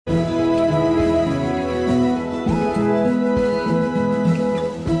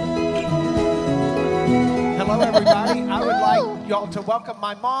to welcome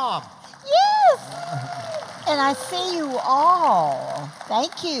my mom. Yes! And I see you all.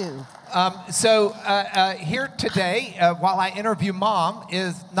 Thank you. Here today, while I interview Mom,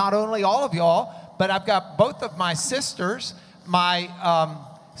 is not only all of y'all, but I've got both of my sisters. My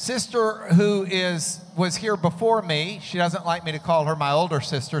sister who was here before me. She doesn't like me to call her my older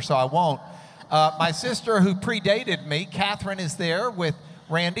sister, so I won't. My sister who predated me, Catherine, is there with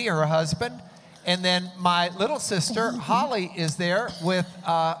Randy, her husband. And then my little sister, Holly, is there with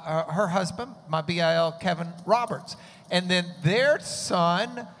her husband, my BIL, Kevin Roberts. And then their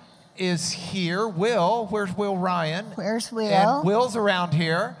son is here, Will. Where's Will Ryan? Where's Will? And Will's around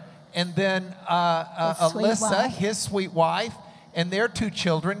here. And then Alyssa, his sweet wife, and their two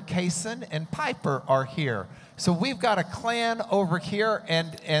children, Kason and Piper, are here. So we've got a clan over here,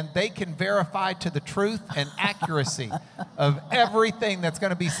 and they can verify to the truth and accuracy of everything that's going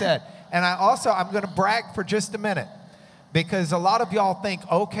to be said. And I'm going to brag for just a minute, because a lot of y'all think,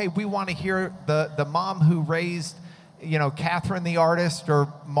 okay, we want to hear the mom who raised, Catherine the artist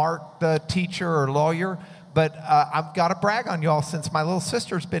or Mark the teacher or lawyer. But I've got to brag on y'all, since my little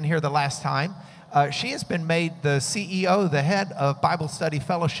sister's been here the last time. She has been made the CEO, the head of Bible Study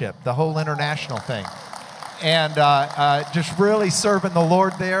Fellowship, the whole international thing. And just really serving the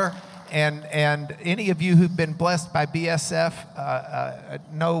Lord there. And any of you who've been blessed by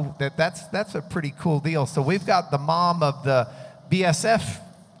BSF know that that's a pretty cool deal. So we've got the mom of the BSF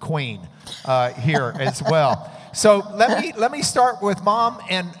queen here as well. So let me start with Mom.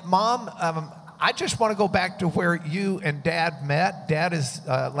 And Mom, I just want to go back to where you and Dad met. Dad has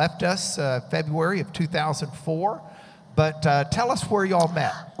left us February of 2004. But tell us where y'all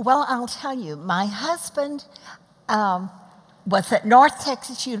met. Well, I'll tell you. My husband was at North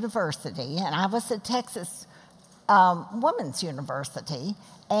Texas University, and I was at Texas Women's University.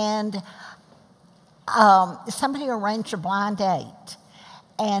 And somebody arranged a blind date.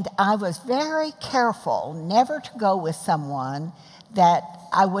 And I was very careful never to go with someone that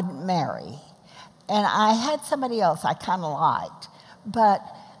I wouldn't marry. And I had somebody else I kind of liked. But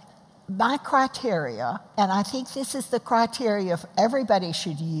my criteria, and I think this is the criteria everybody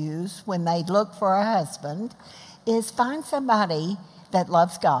should use when they look for a husband, is find somebody that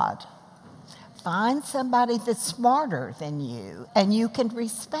loves God. Find somebody that's smarter than you and you can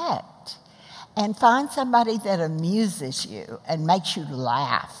respect. And find somebody that amuses you and makes you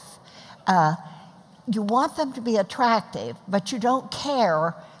laugh. You want them to be attractive, but you don't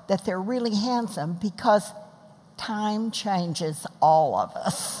care that they're really handsome, because time changes all of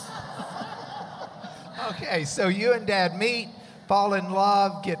us. Okay, so you and Dad meet, fall in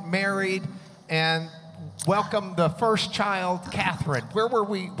love, get married, and welcome the first child, Catherine. Where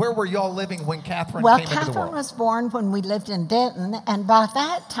were y'all living when Catherine came into the world? Well, Catherine was born when we lived in Denton, and by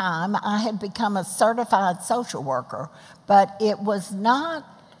that time I had become a certified social worker. But it was not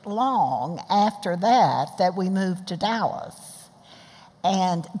long after that we moved to Dallas.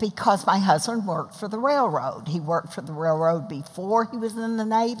 And because my husband worked for the railroad. He worked for the railroad before he was in the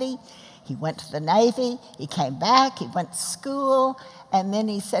Navy. He went to the Navy, he came back, he went to school, and then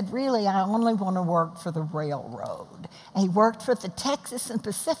he said, really, I only want to work for the railroad. And he worked for the Texas and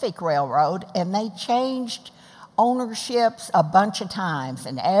Pacific Railroad, and they changed ownerships a bunch of times.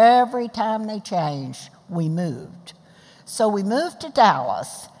 And every time they changed, we moved. So we moved to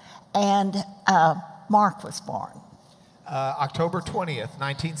Dallas, and Mark was born. October 20th,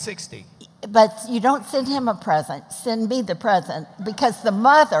 1960. But you don't send him a present. Send me the present, because the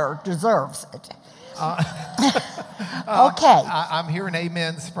mother deserves it. Okay. I'm hearing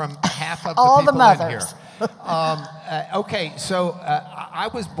amens from half of the all people the mothers. in here. Okay, so I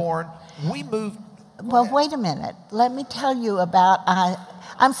was born. We moved. Well, wait a minute. Let me tell you about.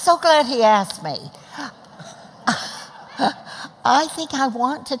 I'm so glad he asked me. I think I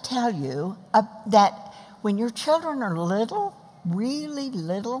want to tell you that when your children are little, really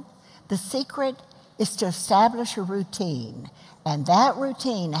little, the secret is to establish a routine. And that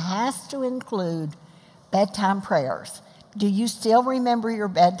routine has to include bedtime prayers. Do you still remember your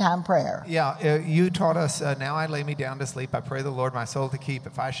bedtime prayer? Yeah, you taught us, now I lay me down to sleep. I pray the Lord my soul to keep.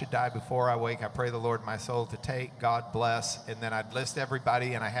 If I should die before I wake, I pray the Lord my soul to take. God bless. And then I'd list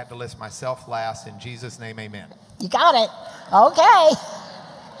everybody, and I had to list myself last. In Jesus' name, amen. You got it. Okay.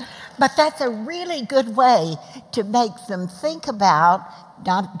 But that's a really good way to make them think about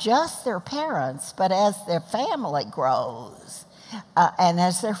not just their parents, but as their family grows and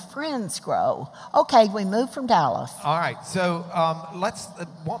as their friends grow. Okay, we moved from Dallas. All right, so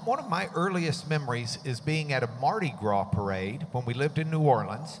one of my earliest memories is being at a Mardi Gras parade when we lived in New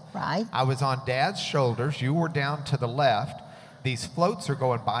Orleans. Right. I was on Dad's shoulders. You were down to the left. These floats are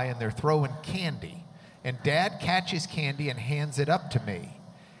going by, and they're throwing candy. And Dad catches candy and hands it up to me.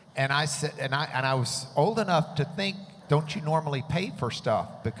 And I said, and I was old enough to think, don't you normally pay for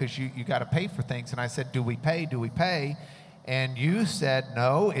stuff? Because you got to pay for things. And I said, do we pay? Do we pay? And you said,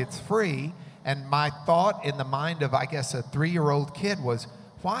 no, it's free. And my thought in the mind of, I guess, a 3-year-old kid was,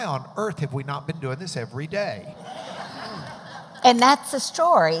 why on earth have we not been doing this every day? And that's the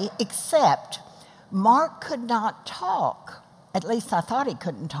story, except Mark could not talk. At least I thought he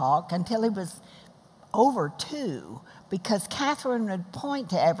couldn't talk until he was over 2, because Catherine would point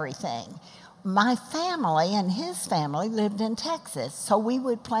to everything. My family and his family lived in Texas, so we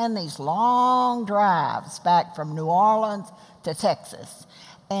would plan these long drives back from New Orleans to Texas.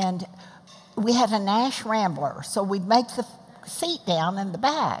 And we had a Nash Rambler, so we'd make the seat down in the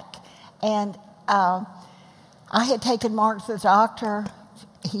back. And I had taken Mark to the doctor.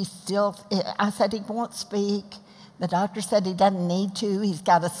 I said he won't speak. The doctor said he doesn't need to. He's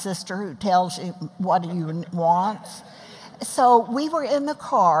got a sister who tells you what he wants. So we were in the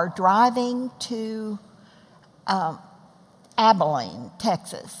car driving to Abilene,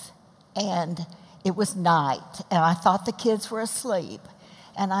 Texas, and it was night, and I thought the kids were asleep.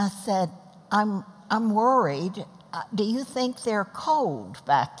 And I said, I'm worried. Do you think they're cold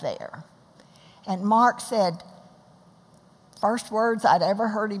back there? And Mark said, first words I'd ever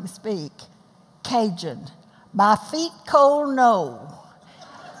heard him speak, Cajun, my feet cold, no.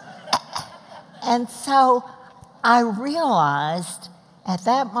 And so I realized at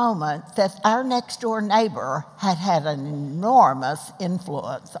that moment that our next door neighbor had an enormous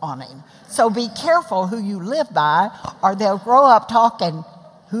influence on him. So be careful who you live by, or they'll grow up talking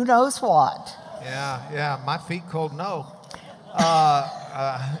who knows what. Yeah, my feet cold, no.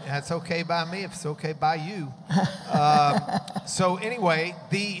 That's okay by me if it's okay by you. So anyway,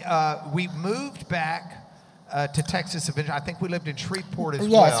 we moved back to Texas eventually. I think we lived in Shreveport as well.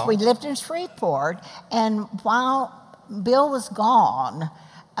 Yes, we lived in Shreveport, and while Bill was gone,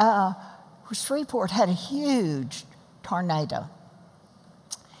 Shreveport had a huge tornado.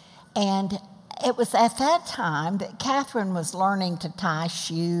 And it was at that time that Catherine was learning to tie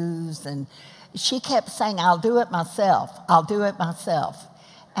shoes, and she kept saying, I'll do it myself, I'll do it myself.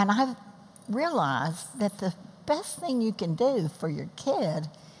 And I realized that the best thing you can do for your kid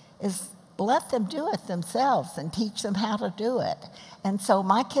is let them do it themselves and teach them how to do it. And so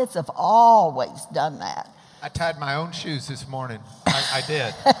my kids have always done that. I tied my own shoes this morning. I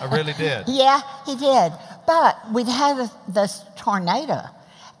did. I really did. Yeah, he did. But we'd had this tornado.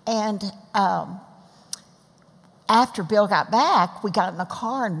 And after Bill got back, we got in the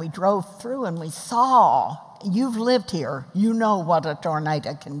car and we drove through and we saw, you've lived here, you know what a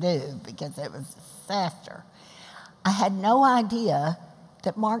tornado can do because it was a disaster. I had no idea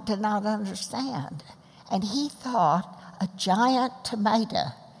that Mark did not understand. And he thought a giant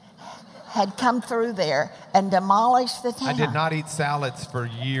tomato had come through there and demolished the town. I did not eat salads for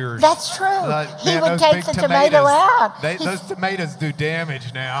years. That's true. He would take the tomato out. Those tomatoes do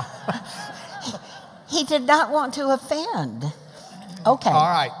damage now. He did not want to offend. Okay. All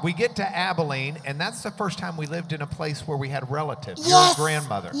right, we get to Abilene, and that's the first time we lived in a place where we had relatives. Yes, your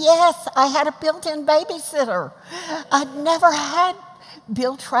grandmother. Yes, I had a built-in babysitter. I'd never had,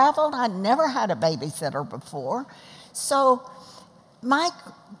 Bill traveled, I'd never had a babysitter before. So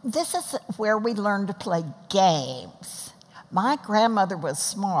this is where we learned to play games. My grandmother was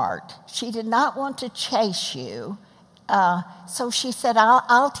smart. She did not want to chase you, so she said,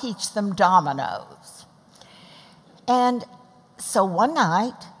 I'll teach them dominoes. And so one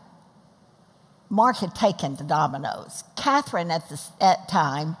night, Mark had taken the dominoes. Catherine at that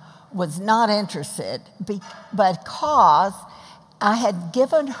time was not interested because I had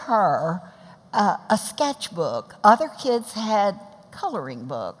given her a sketchbook. Other kids had coloring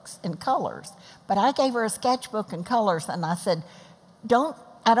books and colors, but I gave her a sketchbook and colors, and I said, I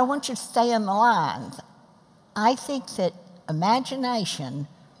don't want you to stay in the lines. I think that imagination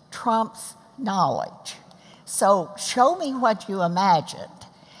trumps knowledge. So show me what you imagined.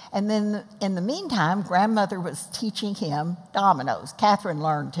 And then in the meantime, grandmother was teaching him dominoes. Catherine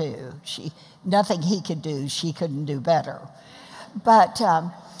learned too. Nothing he could do, she couldn't do better. But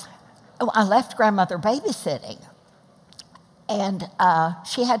I left grandmother babysitting. And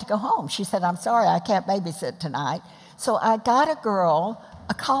she had to go home. She said, I'm sorry, I can't babysit tonight. So I got a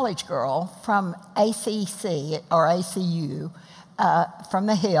college girl from ACC or ACU, from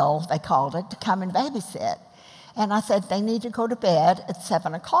the Hill, they called it, to come and babysit. And I said, they need to go to bed at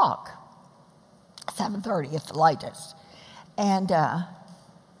 7 o'clock, 7:30 at the latest. And Bill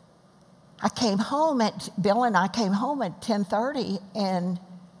and I came home at 10:30, and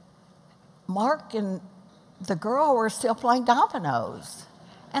Mark and the girl were still playing dominoes.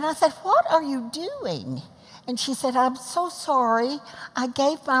 And I said, what are you doing? And she said, I'm so sorry. I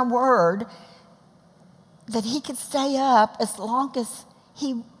gave my word that he could stay up as long as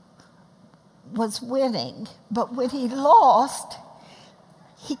he was winning. But when he lost,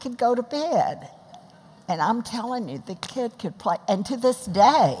 he could go to bed. And I'm telling you, the kid could play. And to this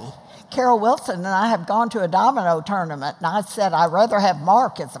day, Carol Wilson and I have gone to a domino tournament, and I said, I'd rather have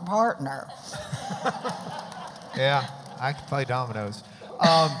Mark as a partner. Yeah, I could play dominoes.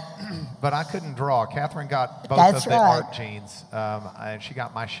 But I couldn't draw. Catherine got both of the art genes, and she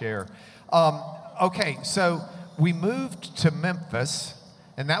got my share. Okay, so we moved to Memphis,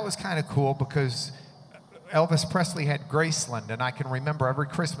 and that was kind of cool because Elvis Presley had Graceland, and I can remember every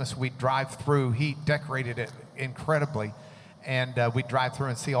Christmas we'd drive through. He decorated it incredibly, and we'd drive through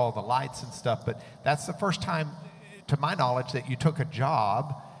and see all the lights and stuff. But that's the first time, to my knowledge, that you took a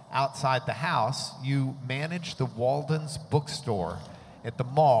job outside the house. You managed the Walden's bookstore at the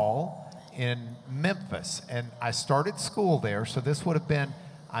mall in Memphis, and I started school there. So this would have been,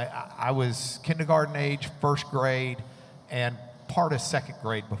 I was kindergarten age, first grade, and part of second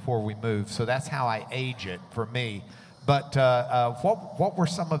grade before we moved. So that's how I age it for me. But what were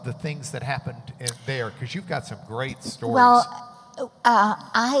some of the things that happened there? Because you've got some great stories. Well,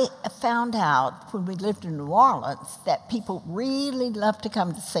 I found out when we lived in New Orleans that people really loved to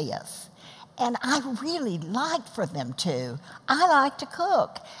come to see us. And I really liked for them to. I like to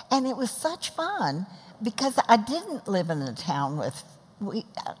cook. And it was such fun because I didn't live in a town with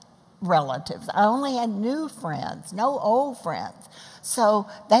relatives. I only had new friends, no old friends. So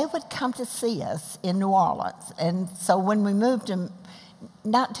they would come to see us in New Orleans. And so when we moved to,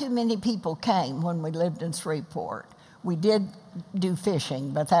 not too many people came when we lived in Shreveport. We did do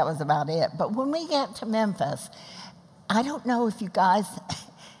fishing, but that was about it. But when we got to Memphis, I don't know if you guys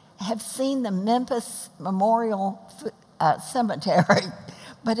have seen the Memphis Memorial Cemetery,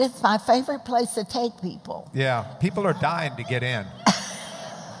 but it's my favorite place to take people. Yeah, people are dying to get in.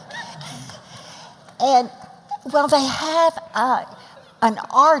 And, well, they have an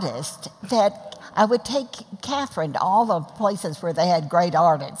artist that I would take Catherine to all the places where they had great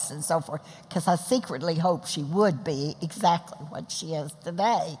artists and so forth, because I secretly hoped she would be exactly what she is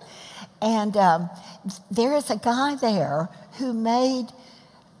today. And there is a guy there who made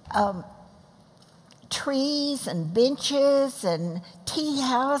trees and benches and tea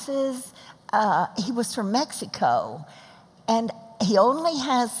houses. He was from Mexico, and he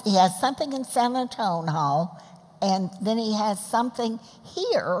has something in San Antonio, and then he has something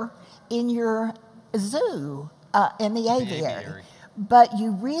here in your zoo, in the aviary. But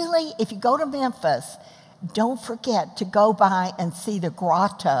you really, if you go to Memphis, don't forget to go by and see the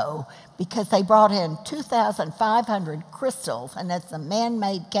grotto, because they brought in 2,500 crystals, and it's a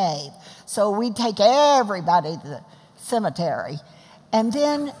man-made cave. So we take everybody to the cemetery, and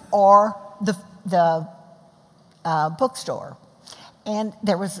then, or the bookstore. And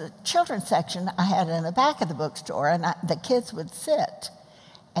there was a children's section I had in the back of the bookstore, and the kids would sit.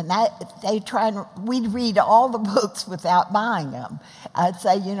 And we'd read all the books without buying them. I'd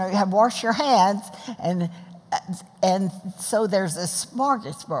say, you have wash your hands, and so there's a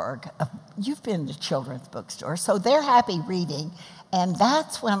smorgasbord. You've been to children's bookstores, so they're happy reading. And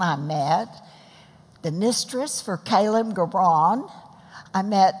that's when I met the mistress for Caleb Gabron. I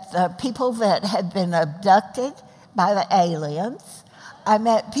met the people that had been abducted by the aliens. I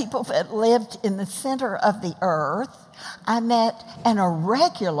met people that lived in the center of the earth. I met an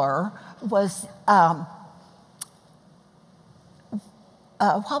irregular was, what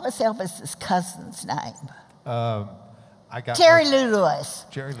was Elvis's cousin's name? Jerry Lee Lewis.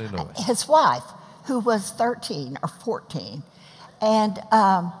 Jerry Lee Lewis. His wife, who was 13 or 14. And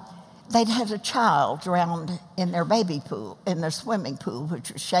they'd had a child drowned in their baby pool, in their swimming pool,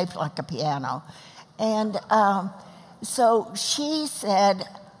 which was shaped like a piano. And so she said,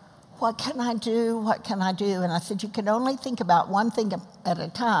 what can I do? What can I do? And I said, you can only think about one thing at a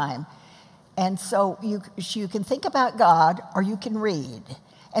time. And so you can think about God, or you can read.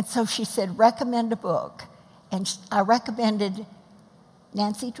 And so she said, recommend a book. And I recommended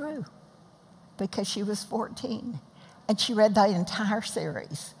Nancy Drew, because she was 14. And she read the entire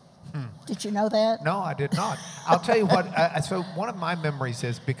series. Did you know that? No, I did not. I'll tell you what, so one of my memories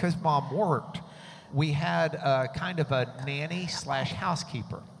is, because Mom worked, we had kind of a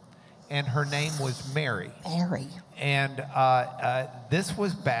nanny/housekeeper. And her name was Mary. Mary. And this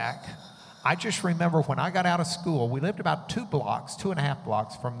was back, I just remember when I got out of school, we lived about 2.5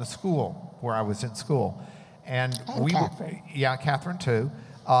 blocks from the school where I was in school. And Catherine. Catherine too.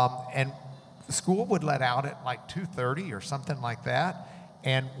 And school would let out at like 2:30 or something like that.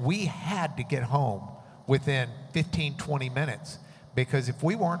 And we had to get home within 15, 20 minutes, because if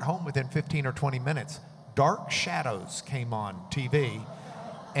we weren't home within 15 or 20 minutes, Dark Shadows came on TV,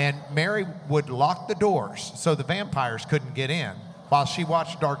 and Mary would lock the doors so the vampires couldn't get in while she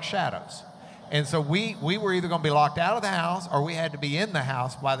watched Dark Shadows. And so we were either going to be locked out of the house or we had to be in the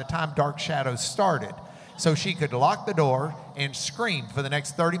house by the time Dark Shadows started. So she could lock the door and scream for the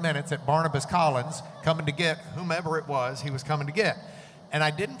next 30 minutes at Barnabas Collins coming to get whomever it was he was coming to get. And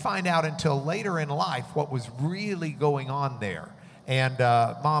I didn't find out until later in life what was really going on there. And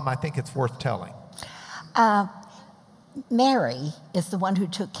Mom, I think it's worth telling. Mary is the one who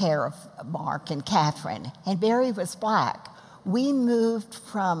took care of Mark and Catherine, and Mary was black. We moved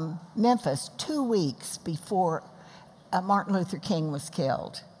from Memphis 2 weeks before Martin Luther King was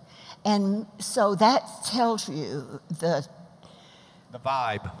killed. And so that tells you the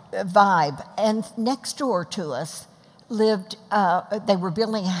vibe. And next door to us lived, they were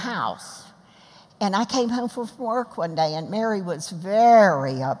building a house. And I came home from work one day, and Mary was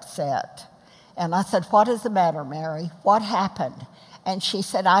very upset. And I said, "What is the matter, Mary? What happened?" And she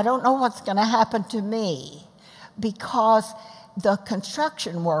said, "I don't know what's going to happen to me," because the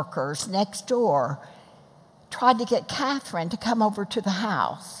construction workers next door tried to get Catherine to come over to the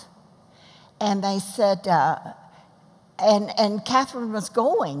house. And they said, and Catherine was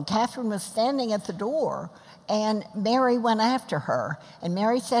going. Catherine was standing at the door, and Mary went after her. And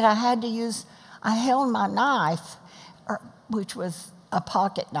Mary said, I held my knife, which was a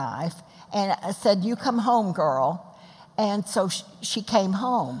pocket knife, and I said, "You come home, girl." And so she came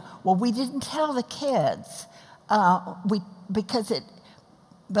home. Well, we didn't tell the kids,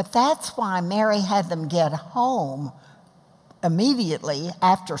 but that's why Mary had them get home immediately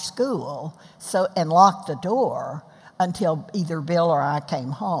after school, and lock the door until either Bill or I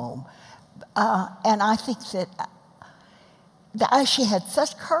came home. And I think that she had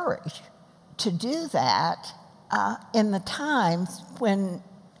such courage to do that in the times when.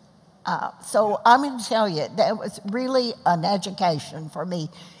 So I'm going to tell you, that was really an education for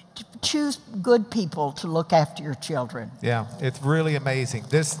me. To choose good people to look after your children. Yeah, it's really amazing.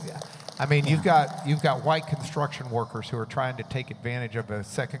 You've got white construction workers who are trying to take advantage of a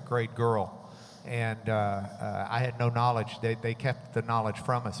second grade girl. And I had no knowledge. They kept the knowledge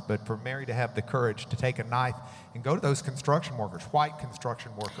from us. But for Mary to have the courage to take a knife and go to those construction workers, white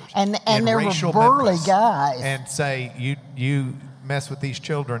construction workers, and they were burly guys, and say, you mess with these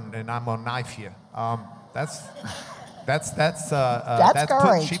children and I'm gonna knife you. That's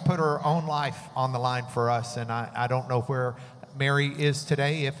courage. She put her own life on the line for us, and I don't know where Mary is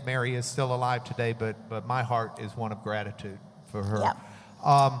today, if Mary is still alive today, but my heart is one of gratitude for her. Yep.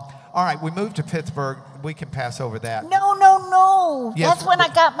 All right, we moved to Pittsburgh. We can pass over that. No. Yes, that's when I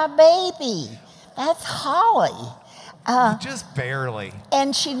got my baby. That's Holly. Just barely.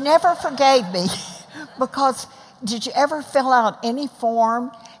 And she never forgave me because did you ever fill out any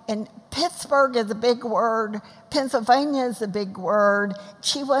form? And Pittsburgh is a big word. Pennsylvania is a big word.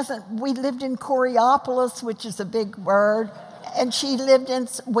 We lived in Coraopolis, which is a big word. And she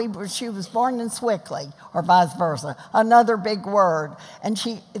was born in Swickley, or vice versa, another big word. And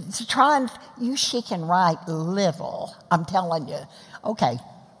she can write little, I'm telling you. Okay,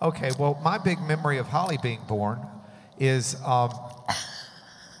 well, my big memory of Holly being born is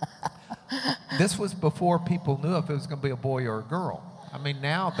this was before people knew if it was going to be a boy or a girl. I mean,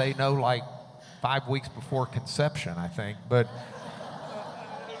 now they know like 5 weeks before conception, I think. But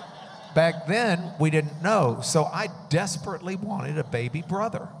back then, we didn't know. So I desperately wanted a baby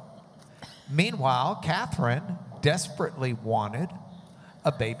brother. Meanwhile, Catherine desperately wanted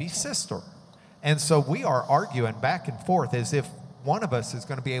a baby sister. And so we are arguing back and forth as if one of us is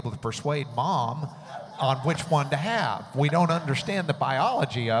going to be able to persuade Mom on which one to have. We don't understand the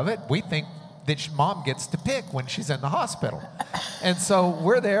biology of it. We think that Mom gets to pick when she's in the hospital. And so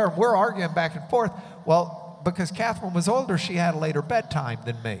we're there, we're arguing back and forth. Well, because Catherine was older, she had a later bedtime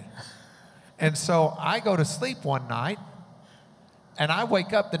than me. And so I go to sleep one night, and I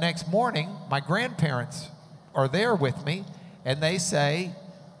wake up the next morning. My grandparents are there with me, and they say,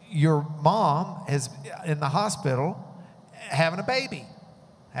 your mom is in the hospital having a baby,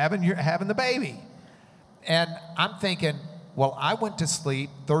 having the baby. And I'm thinking, well, I went to sleep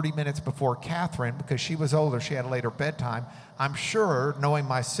 30 minutes before Catherine because she was older. She had a later bedtime. I'm sure, knowing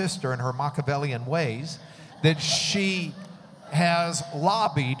my sister and her Machiavellian ways, that she has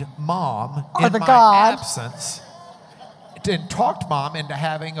lobbied Mom in my absence and talked Mom into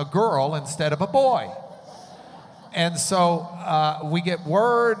having a girl instead of a boy. And so we get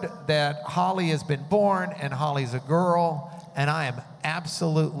word that Holly has been born and Holly's a girl, and I am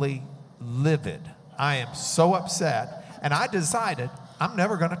absolutely livid. I am so upset. And I decided I'm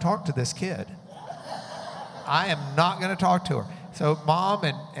never going to talk to this kid. I am not going to talk to her. So Mom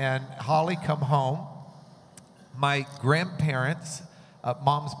and Holly come home. My grandparents,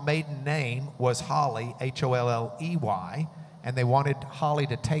 Mom's maiden name was Holly, Holley, and they wanted Holly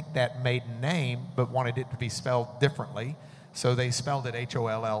to take that maiden name, but wanted it to be spelled differently. So they spelled it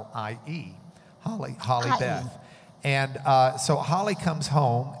Hollie, Holly Beth. And so Holly comes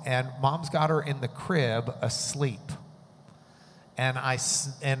home, and Mom's got her in the crib asleep. And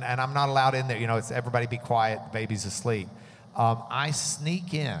I'm not allowed in there. You know, it's everybody be quiet, the baby's asleep. I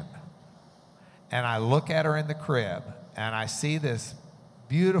sneak in, and I look at her in the crib, and I see this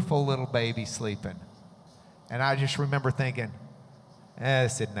beautiful little baby sleeping. And I just remember thinking,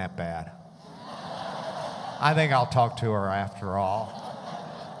 this isn't that bad. I think I'll talk to her after all.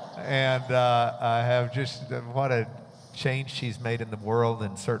 And I have just, what a change she's made in the world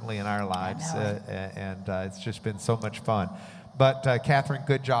and certainly in our lives. And it's just been so much fun. But Catherine,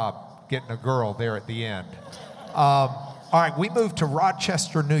 good job getting a girl there at the end. All right, we moved to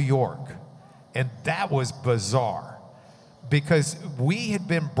Rochester, New York. And that was bizarre because we had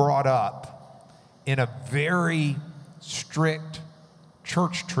been brought up in a very strict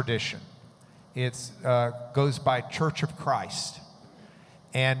church tradition. It goes by Church of Christ.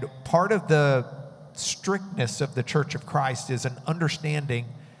 And part of the strictness of the Church of Christ is an understanding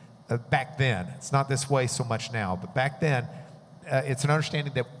back then. It's not this way so much now, but back then, it's an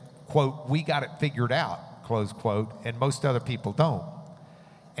understanding that, quote, we got it figured out, close quote, and most other people don't.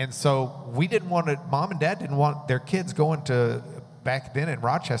 And so we didn't want to, Mom and Dad didn't want their kids going to, back then in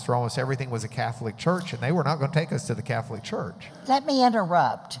Rochester, almost everything was a Catholic church, and they were not going to take us to the Catholic church. Let me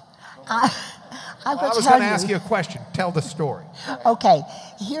interrupt. I was going to ask you a question. Tell the story. Okay.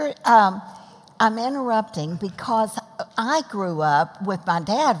 Here, I'm interrupting because I grew up with my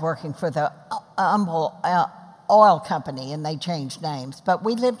dad working for the Humble Oil Company, and they changed names. But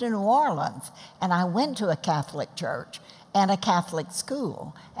we lived in New Orleans, and I went to a Catholic church and a Catholic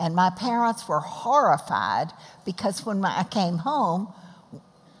school. And my parents were horrified because when I came home,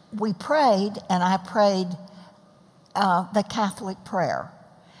 we prayed, and I prayed the Catholic prayer.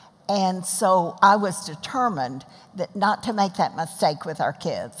 And so I was determined that not to make that mistake with our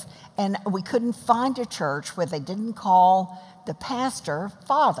kids. And we couldn't find a church where they didn't call the pastor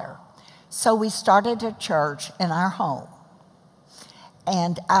father. So we started a church in our home.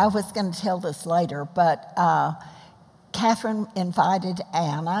 And I was going to tell this later, but Catherine invited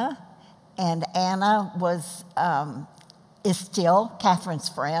Anna, and Anna is still Catherine's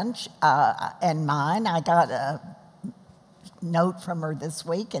friend and mine. I got a note from her this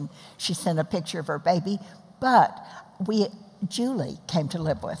week, and she sent a picture of her baby. But Julie came to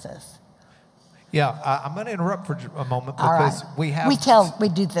live with us. Yeah, I'm going to interrupt for a moment because we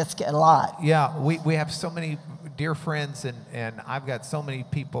do this a lot. Yeah, we have so many dear friends, and I've got so many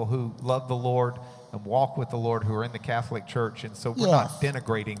people who love the Lord and walk with the Lord who are in the Catholic Church, and so we're not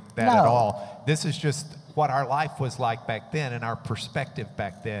denigrating that at all. This is just what our life was like back then and our perspective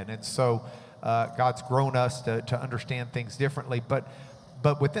back then, and so God's grown us to understand things differently.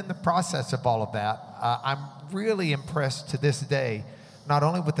 But within the process of all of that, I'm really impressed to this day, not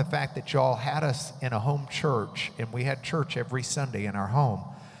only with the fact that y'all had us in a home church, and we had church every Sunday in our home,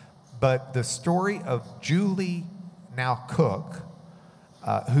 but the story of Julie now Cook,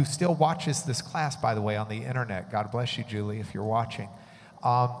 who still watches this class, by the way, on the internet. God bless you, Julie, if you're watching.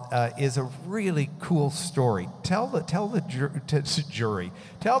 Is a really cool story. Tell the jury.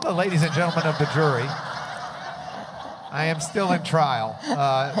 Tell the ladies and gentlemen of the jury. I am still in trial.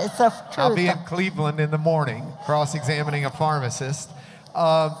 It's a truth. I'll be in Cleveland in the morning, cross-examining a pharmacist.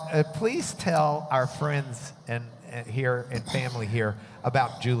 Please tell our friends and here and family here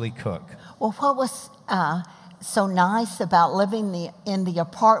about Julie Cook. Well, what was so nice about living in the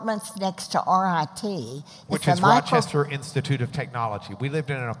apartments next to RIT, which is Rochester Institute of Technology. We lived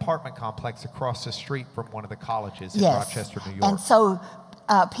in an apartment complex across the street from one of the colleges in Rochester, New York. And so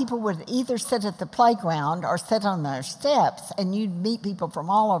people would either sit at the playground or sit on their steps, and you'd meet people from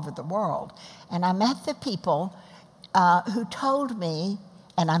all over the world. And I met the people who told me,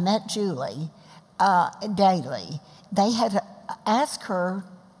 and I met Julie daily. They had asked her,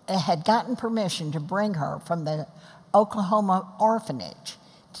 had gotten permission to bring her from the Oklahoma orphanage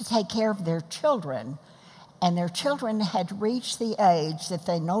to take care of their children, and their children had reached the age that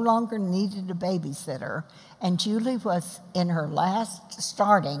they no longer needed a babysitter, and Julie was in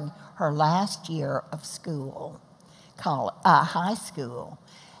starting her last year of school, high school,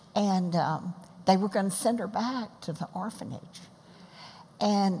 and they were going to send her back to the orphanage,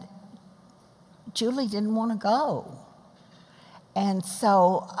 and Julie didn't want to go. And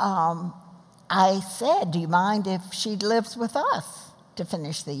so I said, do you mind if she lives with us to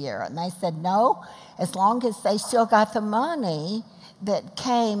finish the year. And they said, no, as long as they still got the money that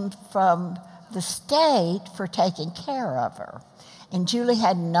came from the state for taking care of her. And Julie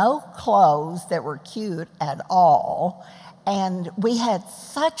had no clothes that were cute at all. And we had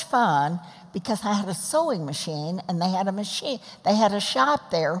such fun because I had a sewing machine, and they had a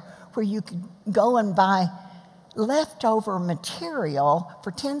shop there where you could go and buy leftover material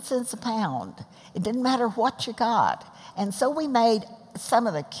for 10 cents a pound. It didn't matter what you got. And so we made some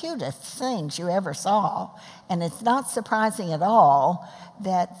of the cutest things you ever saw. And it's not surprising at all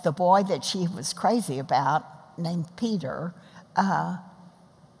that the boy that she was crazy about, named Peter,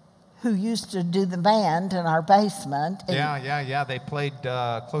 who used to do the band in our basement. Yeah. They played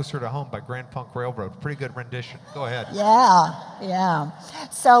Closer to Home by Grand Funk Railroad. Pretty good rendition. Go ahead. Yeah.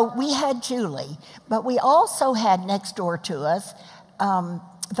 So we had Julie, but we also had next door to us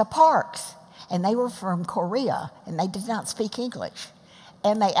the Parks, and they were from Korea, and they did not speak English.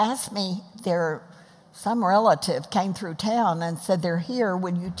 And they asked me, some relative came through town and said, they're here,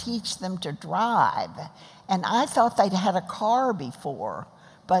 will you teach them to drive? And I thought they'd had a car before,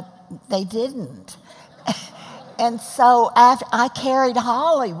 but they didn't. And so I carried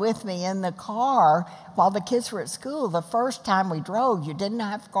Holly with me in the car while the kids were at school. The first time we drove, you didn't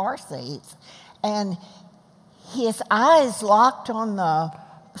have car seats. And his eyes locked on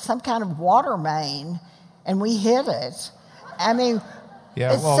some kind of water main, and we hit it. I mean...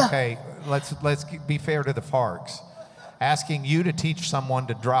 Yeah, well, okay, let's be fair to the Parks. Asking you to teach someone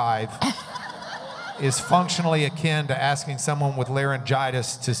to drive is functionally akin to asking someone with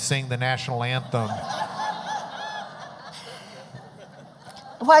laryngitis to sing the national anthem.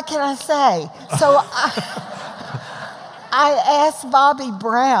 What can I say? So I asked Bobby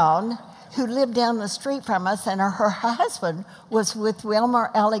Brown, who lived down the street from us, and her husband was with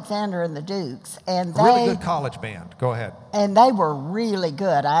Wilmer Alexander and the Dukes. And really good college band. Go ahead. And they were really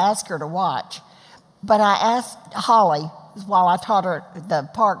good. I asked her to watch. But I asked Holly, while I taught her the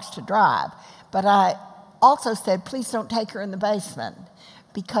Parks to drive, but I also said, please don't take her in the basement,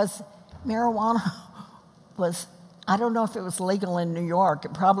 because marijuana was, I don't know if it was legal in New York.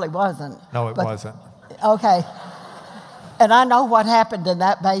 It probably wasn't. No, it wasn't. Okay. And I know what happened in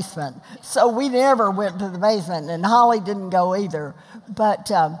that basement. So we never went to the basement, and Holly didn't go either.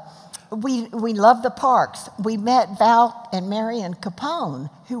 But we loved the Parks. We met Val and Marion Capone,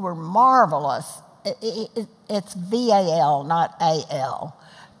 who were marvelous. It's V-A-L, not A-L,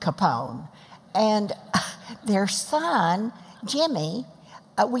 Capone. And their son, Jimmy,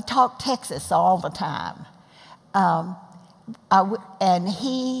 we talked Texas all the time. And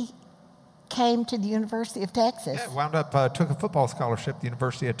he came to the University of Texas. Yeah, wound up, took a football scholarship at the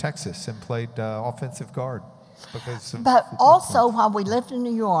University of Texas and played offensive guard. But also, while we lived in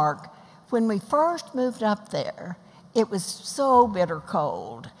New York, when we first moved up there, it was so bitter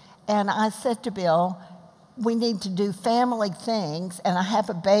cold. And I said to Bill, we need to do family things, and I have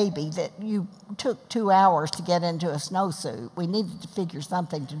a baby that you took 2 hours to get into a snowsuit. We needed to figure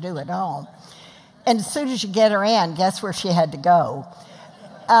something to do at home. And as soon as you get her in, guess where she had to go?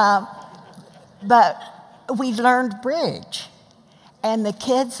 But we learned bridge, and the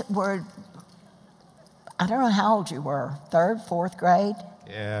kids were, I don't know how old you were, 3rd, 4th grade?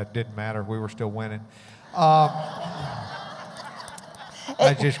 Yeah, it didn't matter. We were still winning. I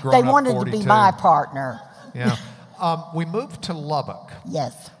just grown They up wanted 42. to be my partner. Yeah. We moved to Lubbock.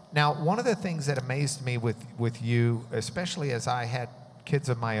 Yes. Now, one of the things that amazed me with you, especially as I had kids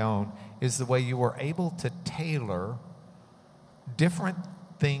of my own, is the way you were able to tailor different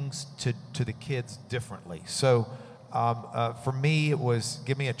things to the kids differently. So for me, it was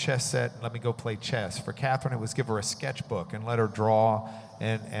give me a chess set and let me go play chess. For Catherine, it was give her a sketchbook and let her draw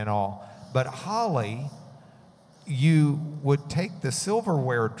and all. But Holly, you would take the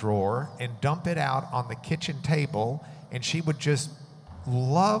silverware drawer and dump it out on the kitchen table, and she would just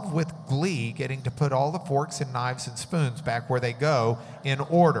love with glee getting to put all the forks and knives and spoons back where they go in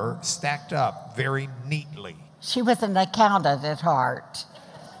order, stacked up very neatly. She was an accountant at heart.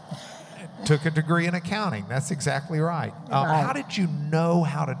 Took a degree in accounting. That's exactly right. Right. How did you know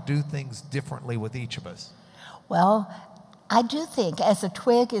how to do things differently with each of us? Well, I do think as a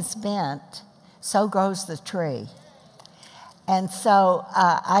twig is bent, so grows the tree. And so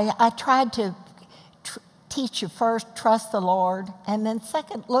I tried to teach you first, trust the Lord, and then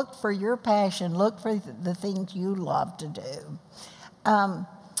second, look for your passion, look for the things you love to do.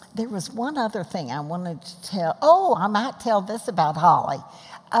 There was one other thing I wanted to tell. Oh, I might tell this about Holly.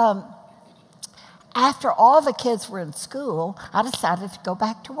 After all the kids were in school, I decided to go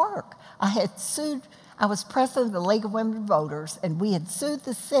back to work. I was president of the League of Women Voters, and we had sued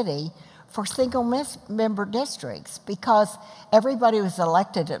the city for single-member districts because everybody was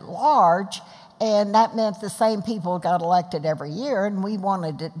elected at large, and that meant the same people got elected every year, and we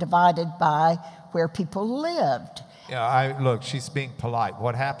wanted it divided by where people lived. Yeah, look, she's being polite.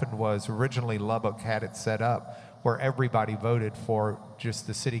 What happened was originally Lubbock had it set up where everybody voted for just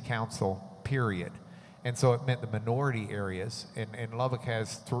the city council, period. And so it meant the minority areas, and Lubbock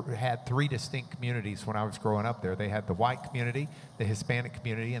has had three distinct communities when I was growing up there. They had the white community, the Hispanic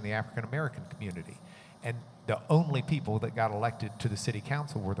community, and the African American community. And the only people that got elected to the city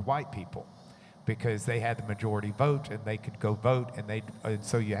council were the white people because they had the majority vote and they could go vote, and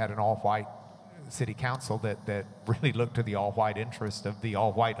so you had an all-white city council that really looked to the all-white interest of the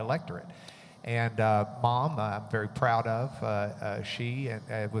all-white electorate. And Mom, I'm very proud of, she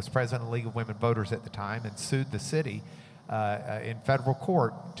was president of the League of Women Voters at the time and sued the city in federal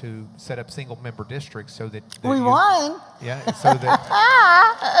court to set up single-member districts so that we won. Yeah,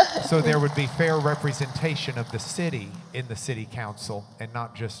 so there would be fair representation of the city in the city council and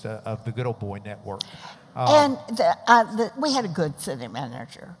not just of the Good Old Boy Network. And we had a good city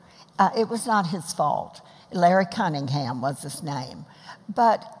manager. It was not his fault. Larry Cunningham was his name.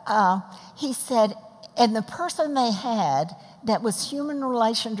 But he said, and the person they had that was human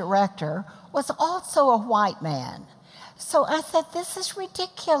relation director was also a white man. So I said, this is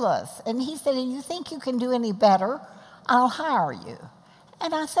ridiculous. And he said, you think you can do any better? I'll hire you.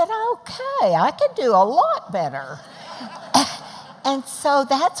 And I said, okay, I can do a lot better. And so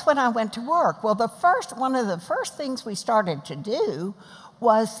that's when I went to work. Well, one of the first things we started to do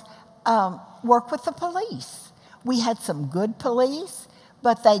was work with the police. We had some good police,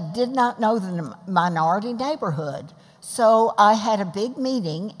 but they did not know the minority neighborhood. So I had a big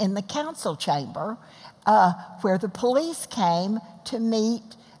meeting in the council chamber where the police came to meet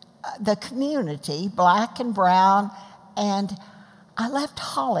the community, black and brown, and I left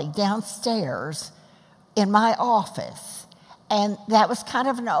Holly downstairs in my office. And that was kind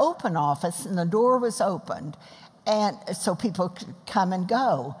of an open office, and the door was opened, and so people could come and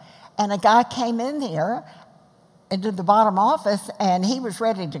go. And a guy came in there into the bottom office, and he was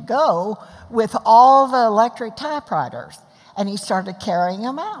ready to go with all the electric typewriters, and he started carrying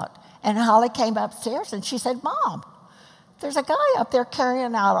them out. And Holly came upstairs, and she said, Mom, there's a guy up there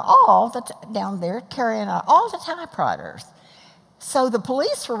carrying out down there carrying out all the typewriters. So the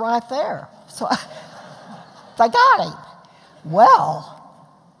police were right there. So they got him. Well,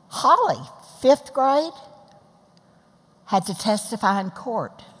 Holly, 5th grade, had to testify in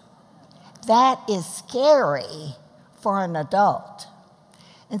court. That is scary for an adult.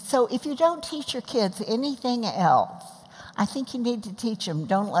 And so if you don't teach your kids anything else, I think you need to teach them,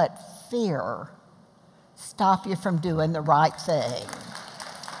 don't let fear stop you from doing the right thing.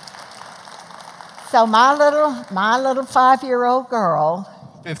 So my little 5-year-old girl,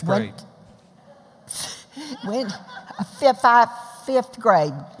 5th grade, went a 5th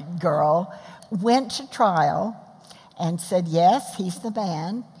grade girl went to trial and said, yes, he's the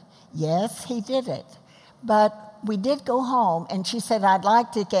man. Yes, he did it. But we did go home, and she said, I'd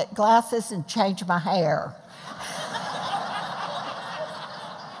like to get glasses and change my hair.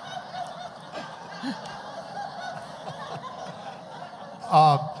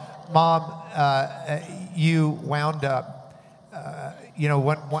 Mom, you wound up,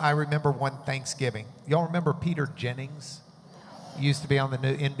 when I remember one Thanksgiving. Y'all remember Peter Jennings? He used to be on the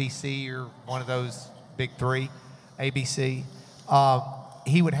new NBC or one of those big three, ABC.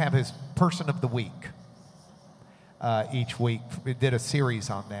 He would have his Person of the Week each week. We did a series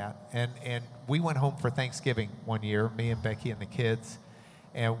on that. And we went home for Thanksgiving one year, me and Becky and the kids,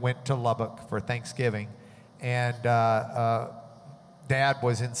 and went to Lubbock for Thanksgiving. And Dad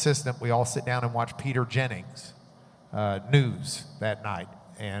was insistent we all sit down and watch Peter Jennings news that night,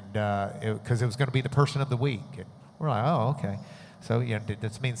 and because it was going to be the Person of the Week. And we're like, oh, okay. So,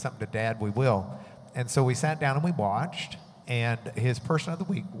 this means something to Dad, we will. And so we sat down and we watched, and his Person of the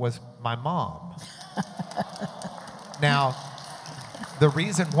Week was my mom. Now, the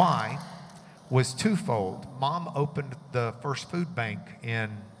reason why was twofold. Mom opened the first food bank in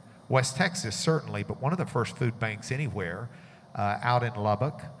West Texas, certainly, but one of the first food banks anywhere out in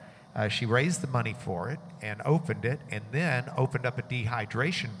Lubbock. She raised the money for it and opened it, and then opened up a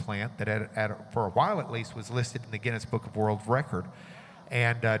dehydration plant that, for a while at least, was listed in the Guinness Book of World Record,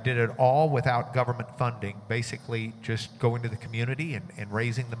 and did it all without government funding, basically just going to the community and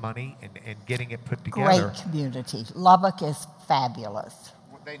raising the money and getting it put together. Great community. Lubbock is fabulous.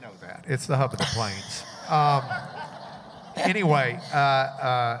 Well, they know that. It's the hub of the plains. Anyway,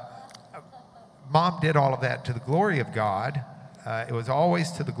 Mom did all of that to the glory of God. It was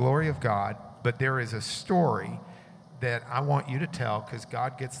always to the glory of God, but there is a story that I want you to tell, because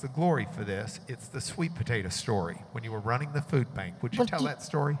God gets the glory for this. It's the sweet potato story when you were running the food bank. Would you tell that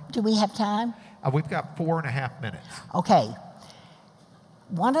story? Do we have time? We've got 4.5 minutes. Okay.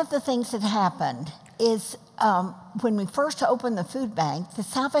 One of the things that happened is when we first opened the food bank, the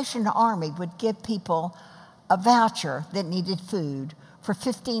Salvation Army would give people a voucher that needed food for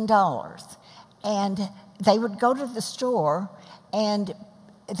 $15. And they would go to the store, and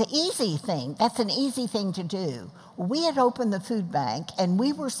the easy thing, that's an easy thing to do. We had opened the food bank, and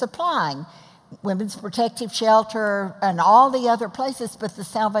we were supplying Women's Protective Shelter and all the other places, but the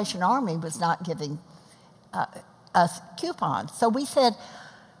Salvation Army was not giving us coupons. So we said,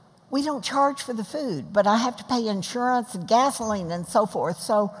 we don't charge for the food, but I have to pay insurance and gasoline and so forth.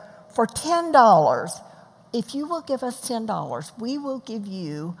 So for $10, if you will give us $10, we will give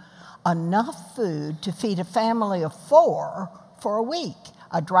you enough food to feed a family of 4 for a week.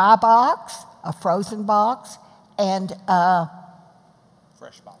 A dry box, a frozen box, and a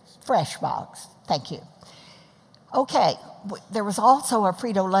fresh box. Thank you. Okay, there was also a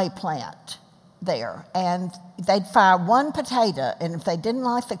Frito-Lay plant there, and they'd fry one potato, and if they didn't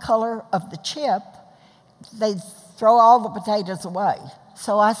like the color of the chip, they'd throw all the potatoes away.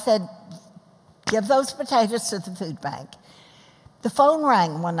 So I said, give those potatoes to the food bank. The phone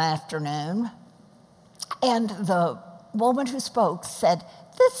rang one afternoon, and the woman who spoke said,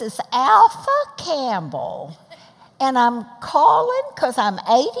 "This is Alpha Campbell, and I'm calling because I'm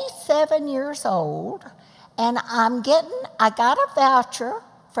 87 years old, and I got a voucher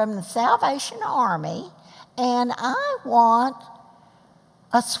from the Salvation Army, and I want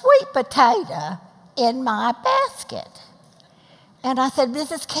a sweet potato in my basket." And I said,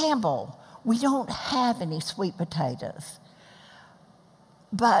 "Mrs. Campbell, we don't have any sweet potatoes."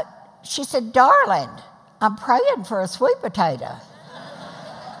 But she said, "Darling, I'm praying for a sweet potato.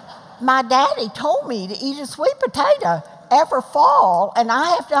 My daddy told me to eat a sweet potato every fall, and I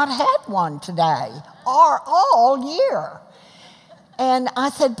have not had one today or all year." And I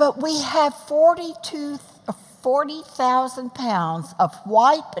said, "But we have 40,000 pounds of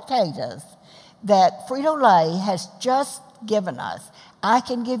white potatoes that Frito-Lay has just given us. I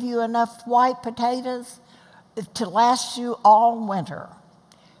can give you enough white potatoes to last you all winter."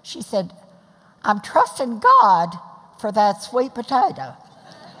 She said, "I'm trusting God for that sweet potato."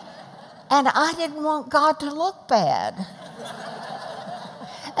 And I didn't want God to look bad.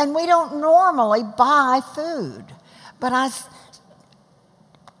 And we don't normally buy food. But I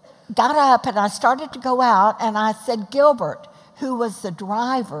got up and I started to go out, and I said, Gilbert, who was the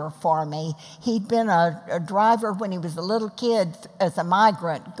driver for me, he'd been a driver when he was a little kid as a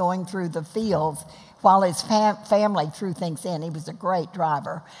migrant going through the fields while his family threw things in. He was a great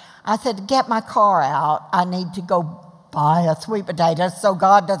driver. I said, "Get my car out. I need to go buy a sweet potato so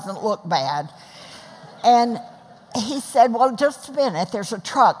God doesn't look bad." And he said, "Well, just a minute. There's a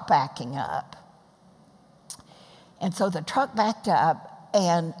truck backing up." And so the truck backed up,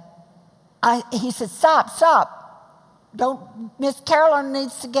 and he said, Stop. Miss Carolyn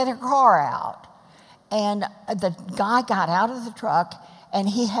needs to get her car out." And the guy got out of the truck, and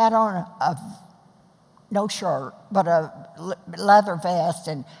he had on no shirt, but a leather vest,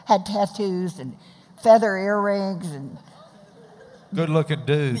 and had tattoos and feather earrings. And good-looking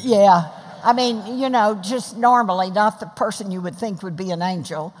dude. Yeah. I mean, just normally, not the person you would think would be an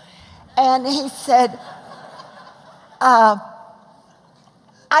angel. And he said, "I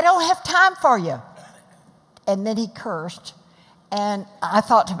don't have time for you." And then he cursed. And I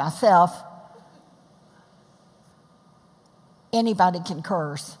thought to myself, anybody can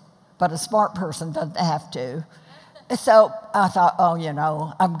curse, but a smart person doesn't have to. So I thought,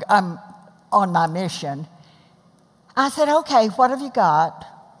 I'm on my mission. I said, "Okay, what have you got?"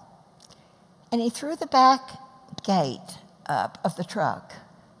 And he threw the back gate up of the truck.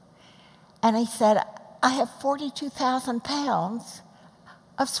 And he said, "I have 42,000 pounds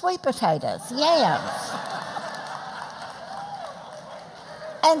of sweet potatoes, yams."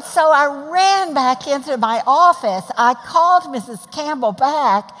 And so I ran back into my office. I called Mrs. Campbell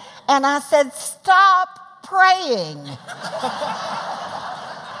back, and I said, "Stop praying.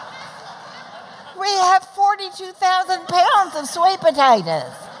 We have 42,000 pounds of sweet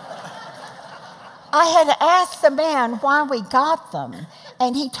potatoes." I had asked the man why we got them,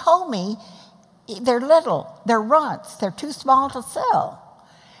 and he told me they're little, they're runts, they're too small to sell.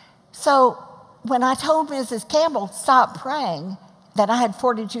 So when I told Mrs. Campbell, "Stop praying," that I had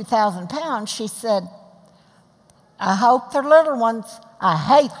 42,000 pounds, she said, "I hope they're little ones. I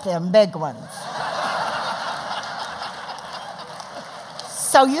hate them big ones."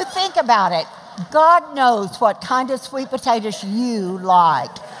 So you think about it. God knows what kind of sweet potatoes you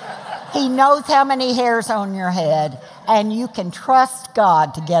like. He knows how many hairs on your head. and you can trust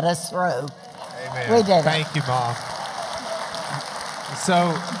God to get us through. Amen. We did it. Thank you, Mom.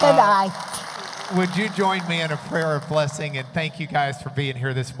 So, Goodbye. Would you join me in a prayer of blessing? And thank you guys for being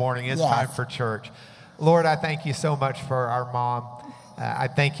here this morning. It's time for church. Lord, I thank you so much for our mom. I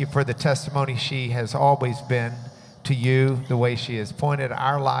thank you for the testimony she has always been to you, the way she has pointed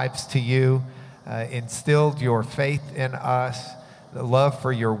our lives to you, instilled your faith in us, the love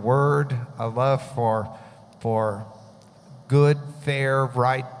for your word, a love for good, fair,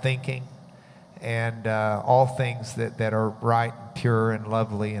 right thinking, and all things that are right, and pure, and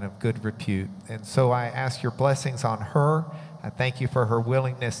lovely, and of good repute. And so I ask your blessings on her. I thank you for her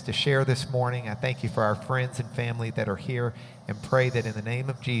willingness to share this morning. I thank you for our friends and family that are here, and pray that in the name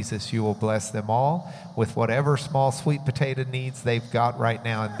of Jesus, you will bless them all with whatever small sweet potato needs they've got right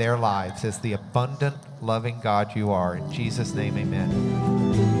now in their lives as the abundant, loving God you are. In Jesus' name, amen.